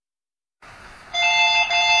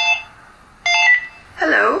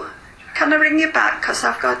Hello, can I ring you back? Because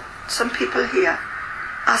I've got some people here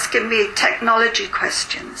asking me technology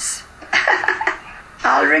questions.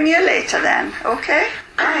 I'll ring you later then, okay?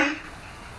 Bye.